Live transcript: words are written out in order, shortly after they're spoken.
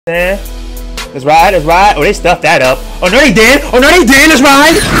Let's ride, let's ride. Oh, they stuffed that up. Oh, no, they did. Oh, no, they did. Let's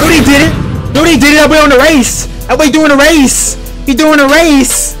ride. No, they did it. No, they did it. That boy on the race. That boy doing a race. He doing a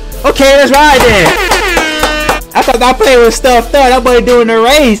race. Okay, let's ride then. I thought that play was stuffed up. That boy doing the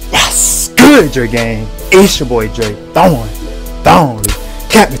race. Yes. Good, Dre gang. It's your boy, Dre. Don't.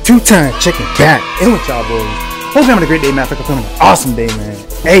 Captain 2-time chicken back. In with y'all boys. Hope you're having a great day, man. Hope you're having an awesome day, man.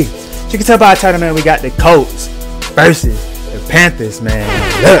 Hey, you can tell by the title, man, we got the Colts versus the Panthers, man.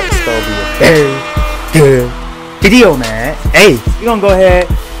 Look, it's gonna be a very good video, man. Hey, we're gonna go ahead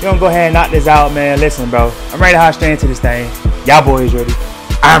and knock this out, man. Listen, bro, I'm ready to hop straight into this thing. Y'all boys ready?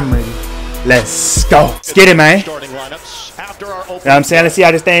 I'm ready. Let's go. Let's get it, man. You know what I'm saying? Let's see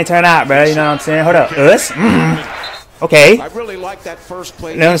how this thing turn out, bro. You know what I'm saying? Hold up. Us? Okay. I really like that first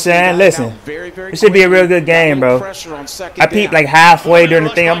play. You know what I'm saying? Listen, this should be a real good game, bro. I peeped like halfway during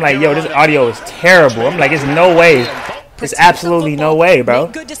the thing. I'm like, yo, this audio is terrible. I'm like, there's no way. There's absolutely no way,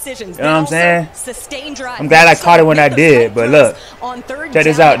 bro. You know what I'm saying? I'm glad I caught it when I did, but look. Check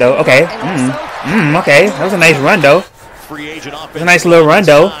this out, though. Okay. Okay. That was a nice run, though. That was a nice little run,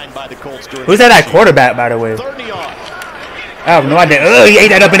 though. Who's that quarterback, by the way? I have no idea. Oh, he ate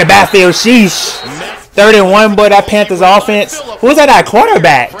that up in the backfield. Sheesh. 31, boy, that Panthers offense. Who's that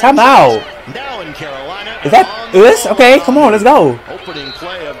quarterback? Time out. Is that us? Okay, come on, let's go.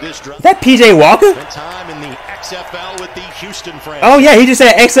 Is that PJ Walker? Oh, yeah, he just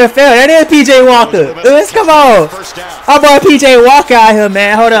said XFL. That is PJ Walker. Us, come on. How about PJ Walker out here,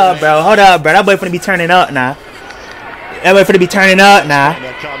 man? Hold up, bro. That boy finna be turning up now.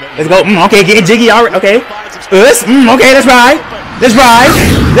 Let's go. Okay, getting jiggy already. Okay. Us. Okay, let's ride.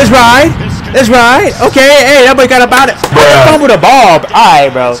 Okay, hey, that boy got about it. Fumble the ball.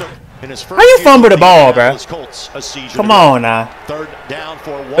 Alright, bro. How you fumble the ball, bro? Come on now.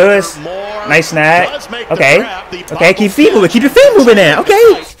 Us. Nice snag. Okay. Okay, keep feet moving. Keep your feet moving in.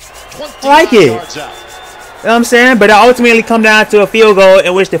 Okay. I like it. You know what I'm saying? But it ultimately come down to a field goal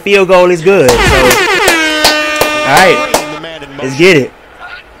in which the field goal is good. So, alright. Let's get it.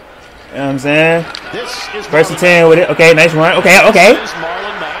 You know what I'm saying? First and 10 with it. Okay, nice run. Okay.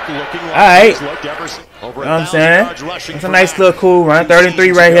 Alright. You know what I'm saying? It's a nice little cool run. 3rd and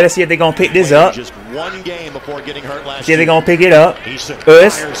 3 right here. Let's see if they're going to pick this up. See if they're going to pick it up.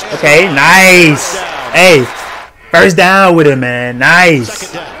 Us. Okay, nice. Hey, first down with it, man.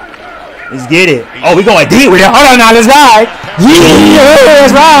 Nice. Let's get it. Oh, we going deep with it. Hold on now. Let's ride. Yeah,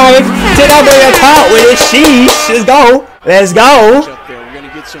 let's ride. Take that boy at top with it. Sheesh. Let's go. Let's go.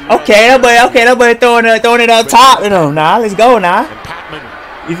 Okay, that boy throwing it up top. You know, nah, let's go now.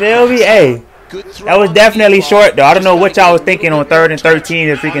 You feel me? Hey, that was definitely short though. I don't know what y'all was thinking on 3rd and 13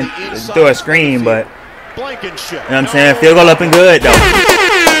 if we can throw a screen, but you know what I'm saying? Field goal up and good though.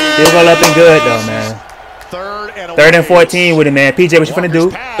 Man. 3rd and 14 with it, man. PJ, what you finna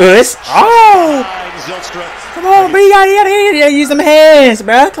do? Us? Oh! Come on, bro. You gotta use them hands,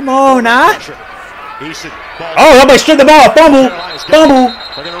 bro. Come on now. Oh, that boy stripped the ball. Fumble.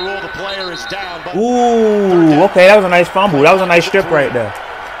 Ooh, okay, that was a nice fumble. That was a nice strip right there.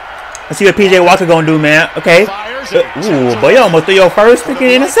 Let's see what PJ Walker gonna do, man. Okay. Ooh, boy, you almost threw your first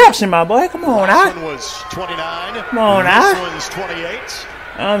freaking interception, my boy. Come on now. You know what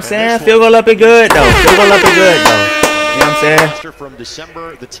I'm saying? Field goal up and good, though. You know what I'm saying?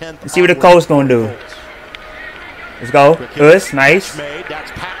 Let's see what the Colts gonna do. Let's go. Us, nice.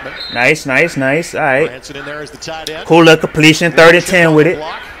 Nice. All right. Cool little completion. 3rd and 10 with it. You know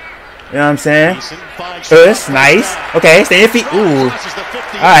what I'm saying? Us, nice. Okay, stay in feet. Ooh.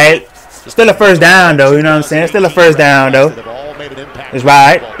 All right. Still a first down, though. You know what I'm saying? Still a first down, though. Let's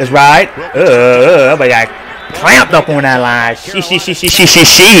ride. But got clamped up on that line.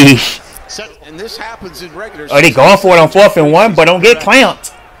 Sheesh. Oh, they going for it on 4th and 1, but don't get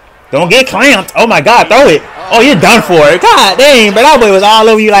clamped. Oh my God, throw it. Oh, you're done for it. God dang, but that boy was all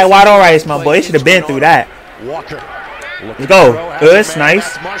over you like white on rice, my boy. You should have been through that. Let's go. Us,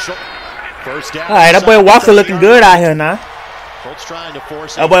 nice. Alright, that boy Walker looking good out here now.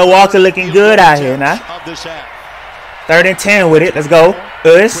 3rd and 10 with it. Let's go.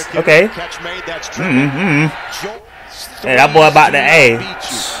 Us. Okay. Hey, that boy about to A.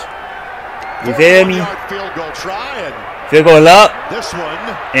 You feel me? Field goal up,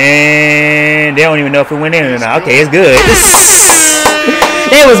 and they don't even know if it went in or not. Okay, it's good.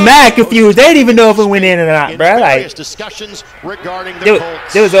 They was mad confused. They didn't even know if it went in or not, bro. Like,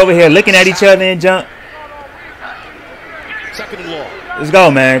 they was over here looking at each other and jump. Let's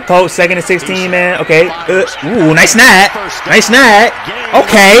go, man. Colts 2nd and 16, man. Okay. Ooh, nice snag.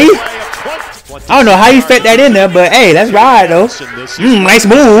 Okay. I don't know how you fit that in there, but hey, let's ride though. Nice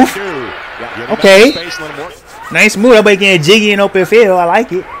move. Okay. Nice move. That boy getting jiggy in open field. I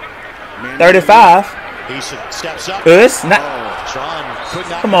like it. 35. Us.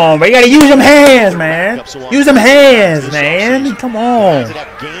 Come on, bro. You gotta use them hands, man. Use them hands, man. Come on. Let's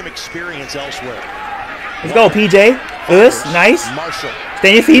go, PJ. Us. Nice. Stay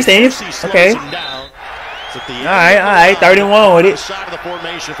in your feet. Stay in your feet. Okay. Alright. 31 with it. You know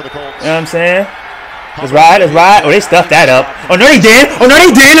what I'm saying? Let's ride. Oh, they stuffed that up. Oh, no, they did.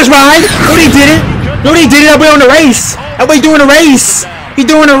 Let's ride. No, they didn't. That boy on the race. That boy doing a race. He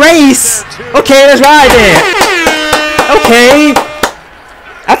doing a race. Okay, let's ride then. Okay.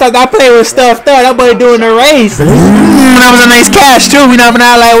 I thought that play was stuffed up. That boy doing a race. That was a nice catch, too. We not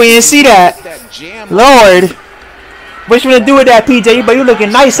like we didn't see that. Lord. What you gonna do with that, PJ? But you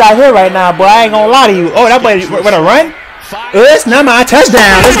looking nice out here right now, boy. I ain't gonna lie to you. Oh, that boy wanna run? It's not my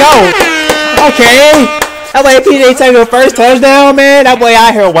touchdown. Let's go. Okay. That boy PJ taking the first touchdown, man. That boy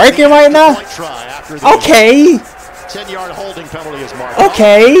out here working right now. Okay. 10-yard holding penalty is marked.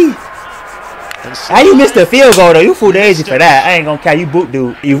 Okay. How you missed the field goal though? You fugazi for that. I ain't gonna count you boot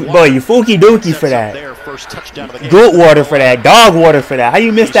dude. You fooky dookie for that. Good water for that. Dog water for that. How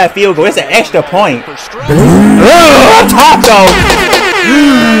you missed that field goal? It's an extra point. Oh, top though.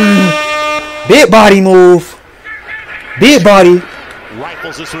 Big body move. Big body.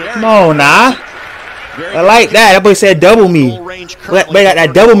 Come on now. I like that. That boy said double me. But got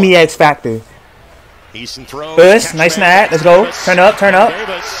that double me X factor. First, nice snap. Let's go. Turn up.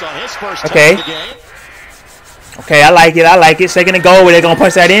 Okay. Okay, I like it. Second and goal. Were they gonna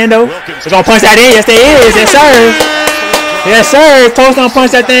punch that in though? They're gonna punch that in. Yes, they is. Yes, sir. Toast gonna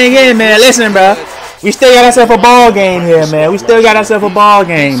punch that thing in, man. Listen, bro. We still got ourselves a ball game here, man. Let's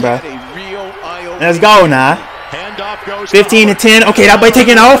go now. 15-10. Okay, that boy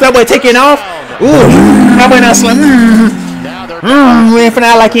taking off. Ooh, that boy not slim. We ain't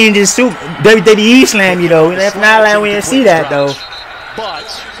finna like he ain't just shoot WWE slam you though. We ain't finna like we didn't see that though.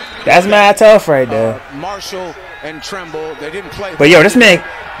 That's mad tough right there. But yo, this man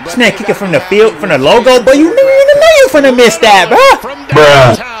kicking from the field, from the logo, but you know you finna miss that, bro.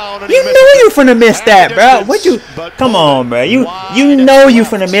 You know you finna miss that, bro. What you? Come on, bro. You know you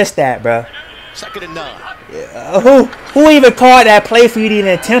finna miss that, bro. Who even called that play for you to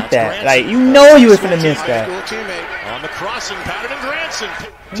even attempt that? Like, you know you was finna miss that.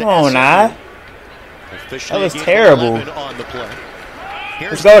 Come on now. That was terrible.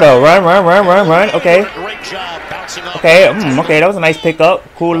 Let's go though. Run. Okay. Okay, that was a nice pickup.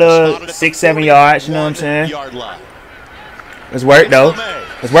 Cool little 6-7 yards, you know what I'm saying? Let's work though.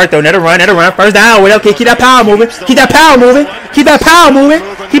 Let it run. First down. Okay, keep that power moving. Keep it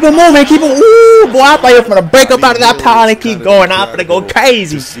moving. Ooh, boy, I thought you were gonna break up out of that power and keep going. I'm gonna go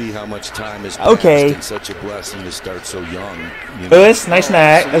crazy. Okay. Nice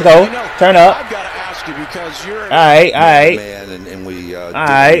snag. Let's go. Turn up. Alright.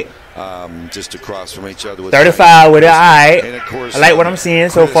 Alright. Just across from each other with 35 with it. Alright. I like what I'm seeing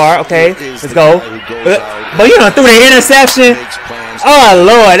so far. Okay, let's go. But you done threw the interception. Oh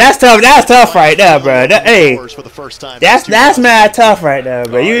Lord, that's tough right there, bro. Hey, that's mad tough right there,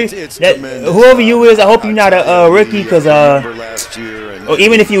 bro. Whoever you is, I hope you're not a rookie, cause or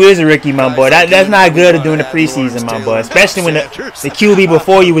even if you is a rookie, my boy, that's not good to do in the preseason, my boy. Especially when the QB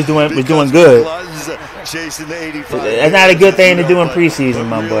before you was doing good. That's not a good thing to do in preseason,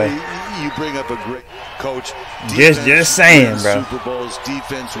 my boy. You bring up a great coach. Just saying, bro. Super Bowl's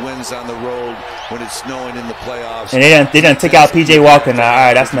defense wins on the road when it's snowing in the playoffs. And they done took out PJ Walker now. All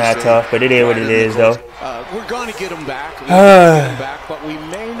right, that's not tough, but it is what it is, though. We're gonna get him back. But we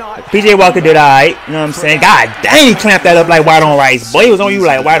may not. PJ Walker did all right. You know what I'm saying? God dang, he clamped that up like white on rice. Boy, he was on you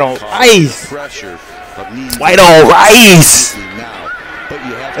like white on rice. White on rice.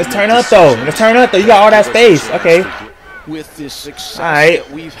 Let's turn up though. You got all that space. Okay. With this success that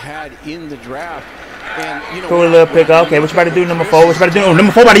we've had in the draft. And, you know, cool little pickup. Okay, what you about to do, number 4? What you about to do? Oh,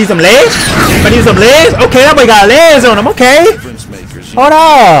 number 4 about to use some legs? Okay, that boy got legs on him. Okay. Hold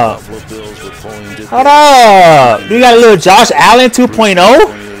up. We got a little Josh Allen 2.0. You know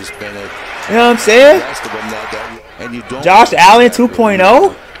what I'm saying? Josh Allen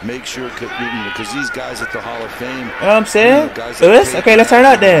 2.0. Make sure, because these guys at the Hall of Fame. You know what I'm saying? Okay, let's turn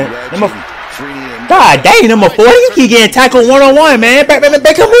up then. God dang, number 40, you keep getting tackled one-on-one, man.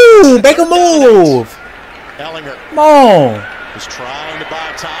 Make a move. Ehlinger. Come on. Is trying to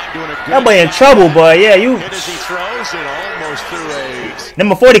buy time, doing a good that boy in trouble, boy. Yeah, you. As he throws it, almost threw a.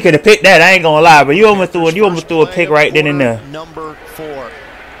 Number 40 could have picked that. I ain't gonna lie, but you almost threw a pick right then and there. Number 4.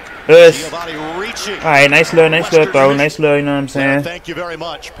 Alright, nice little throw. Nice little, you know what I'm saying? Thank you very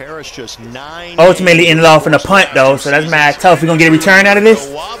much. Parrish just 9. Ultimately ended off in a punt though, so that's mad tough. We gonna get a return out of this?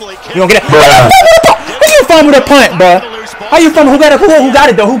 You gonna get it? fumble the punt, bro? How you fumble? Who got it? Who got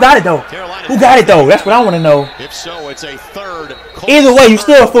it though? Who got it though? Who got it though? That's what I want to know. If so, it's a third. Either way, you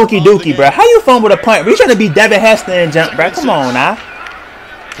still a fluky dookie, bro. How you fumble the punt? Bro? You trying to be Devin Hester and jump, bro? Come on now.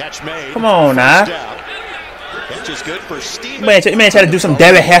 Catch made. Come on now. Catch is good for Steve. Man try to do some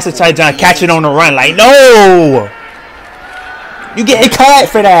Devin Hester type jump, catch it on the run. Like, no. You getting cut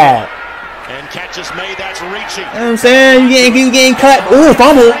for that. And catch is made. That's reaching. You know what I'm saying? You getting cut. Ooh,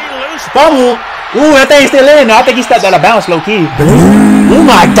 fumble. Fumble. Ooh, that thing's still in. No, I think he stepped out of bounds low key. Oh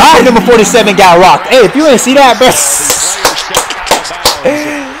my God, number 47 got rocked. Hey, if you didn't see that, bro.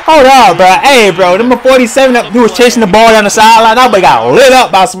 Hold on, bro. Hey, bro, number 47, he was chasing the ball down the sideline. That boy got lit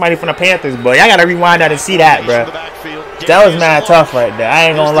up by somebody from the Panthers, boy. Y'all gotta rewind that and see that, bro. That was mad tough right there.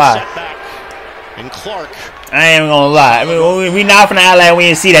 I ain't gonna lie. And Clark. I ain't gonna lie. I mean, we not from the alley. We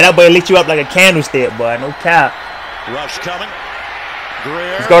didn't see that. That boy lit you up like a candlestick, boy. No cap. Rush coming.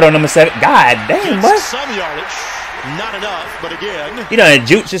 Let's go to number 7. God damn, boy. Some yardage. Not enough, but again. You done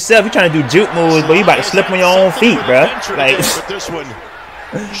juke yourself. You trying to do juke moves, but you about to slip on your own feet, bro. Like, this one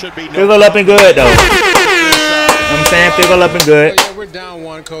should be field goal up and good, though. You know what I'm saying? Field goal up and good. We're down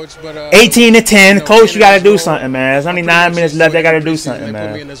one, coach, but 18-10. Coach, you got to do something, man. There's only 9 minutes left. They got to do something,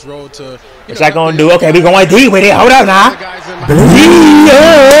 man. What's that going to do? Okay, we going deep with it. Hold up now.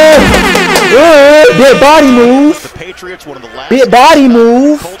 Big body move. The Patriots, one of the last. Big body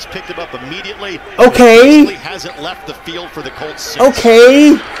move. Colts picked him up immediately. Okay. Hasn't left the field for the Colts since.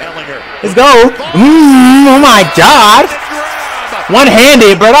 Okay. Ehlinger. Let's go. Oh my God.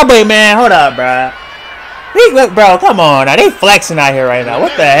 One-handed, bro. That boy, man. Hold up, bro. Look, bro. Come on. Now they flexing out here right now.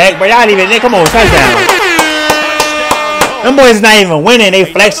 What the heck, bro? Y'all even. Come on, touchdown. Them boys not even winning. They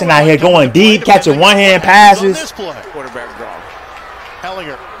flexing out here, going deep, catching one-hand passes. Quarterback draw.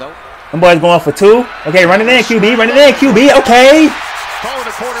 Ehlinger. Nope. Them boys going for 2. Okay, running in QB, running in QB. Okay.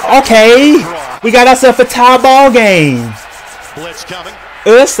 Okay. We got ourselves a tie ball game. Blitz coming.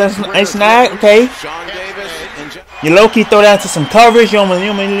 That's a snag. Okay. You low-key throw that into some coverage. You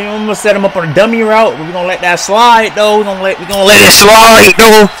almost set them up on a dummy route. But we're gonna let that slide though. We're gonna let it slide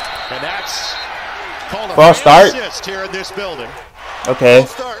though. And that's false start. Here in this building. Okay.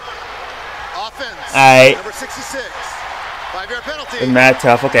 Alright. Number 66. 5-yard penalty. It's mad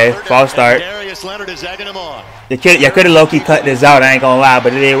tough. Okay. False start. Darius Leonard is egging him on. You could have low-key cut this out. I ain't gonna lie,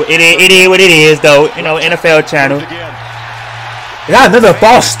 but it is what it is though. You know, NFL channel. Is that another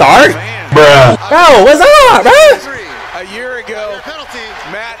false start? Bruh. Bro, what's up, bro? A year ago,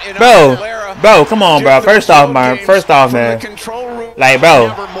 Matt and Bro, come on, bro. First off, man. Like, bro,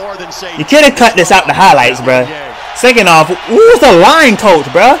 you could have cut this out the highlights, bro. Second off, who's the line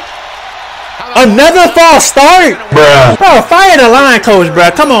coach, bro? Another false start, bro. Fire the line coach,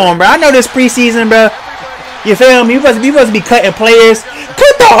 bro. Come on, bro. I know this preseason, bro. You feel me? You supposed to be cutting players.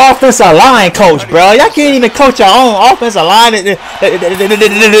 Cut the offensive line coach, bro. Y'all can't even coach your own offensive line. The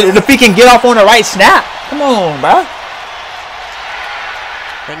freaking get off on the right snap. Come on, bro.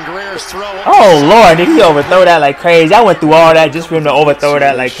 Oh, Lord. Did he overthrow that like crazy? I went through all that just for him to overthrow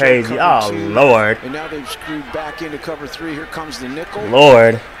that like crazy. Oh, Lord. And now they've screwed back into cover 3. Here comes the nickel.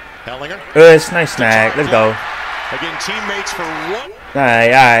 Lord. Ehlinger. It's nice snag. Let's go. Again, teammates for one.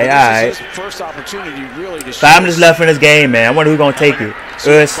 Alright. First opportunity really to 5 minutes left in this game, man. I wonder who's gonna take it.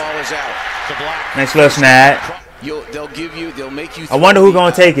 Nice little snag. They'll make you. I wonder who's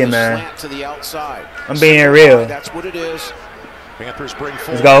gonna take it, man. To the outside. I'm being real. That's what it is. Panthers bring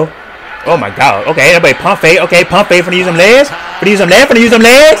Let's go. Oh my God. Okay, everybody pump fake. Okay, pump fake for to use them legs. For to use them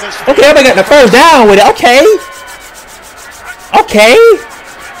legs. Okay, everybody got the first down with it. Okay.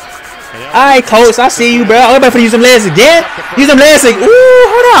 Alright, coach, I see you, bro. Everybody for use them legs again. Use them legs again. Ooh,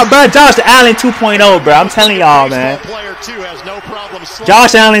 hold on, bro. Josh Allen 2.0, bro. I'm telling y'all, man.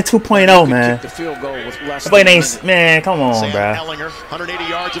 Josh Allen 2.0, man. Everybody ain't, man, come on, bro.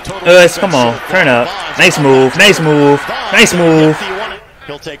 Come on, turn up. Nice move.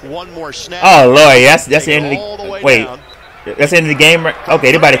 He'll take one more snap. Oh, Lord, that's the end of the. Wait, that's the end of the game, right?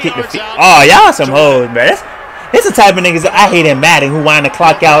 Okay, they about to kick the field. Oh, y'all some hoes, bro. It's the type of niggas that I hate in Madden who wind the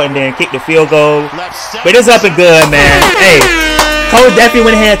clock out and then kick the field goal. But it's up and good, man. Hey, coach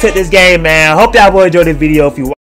definitely went ahead and took this game, man. Hope y'all will enjoy this video if you